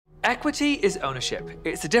Equity is ownership.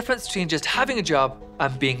 It's the difference between just having a job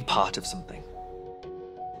and being part of something.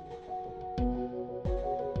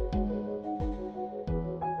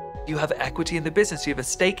 You have equity in the business, you have a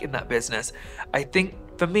stake in that business. I think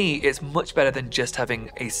for me, it's much better than just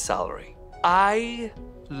having a salary. I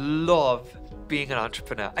love being an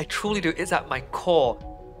entrepreneur. I truly do. It's at my core.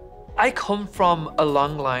 I come from a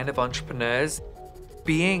long line of entrepreneurs.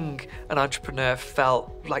 Being an entrepreneur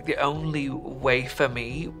felt like the only way for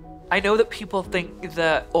me. I know that people think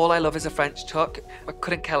that all I love is a French tuck. I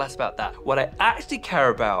couldn't care less about that. What I actually care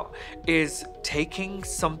about is taking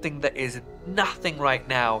something that is nothing right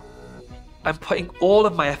now. I'm putting all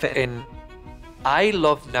of my effort in. I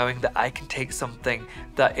love knowing that I can take something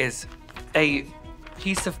that is a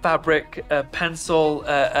piece of fabric, a pencil,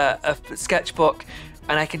 a sketchbook,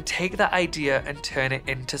 and I can take that idea and turn it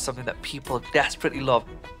into something that people desperately love.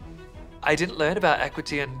 I didn't learn about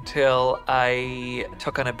equity until I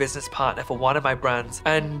took on a business partner for one of my brands,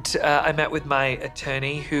 and I met with my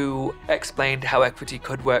attorney who explained how equity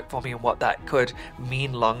could work for me and what that could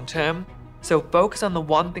mean long term. So focus on the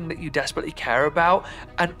one thing that you desperately care about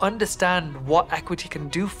and understand what equity can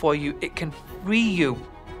do for you. It can free you.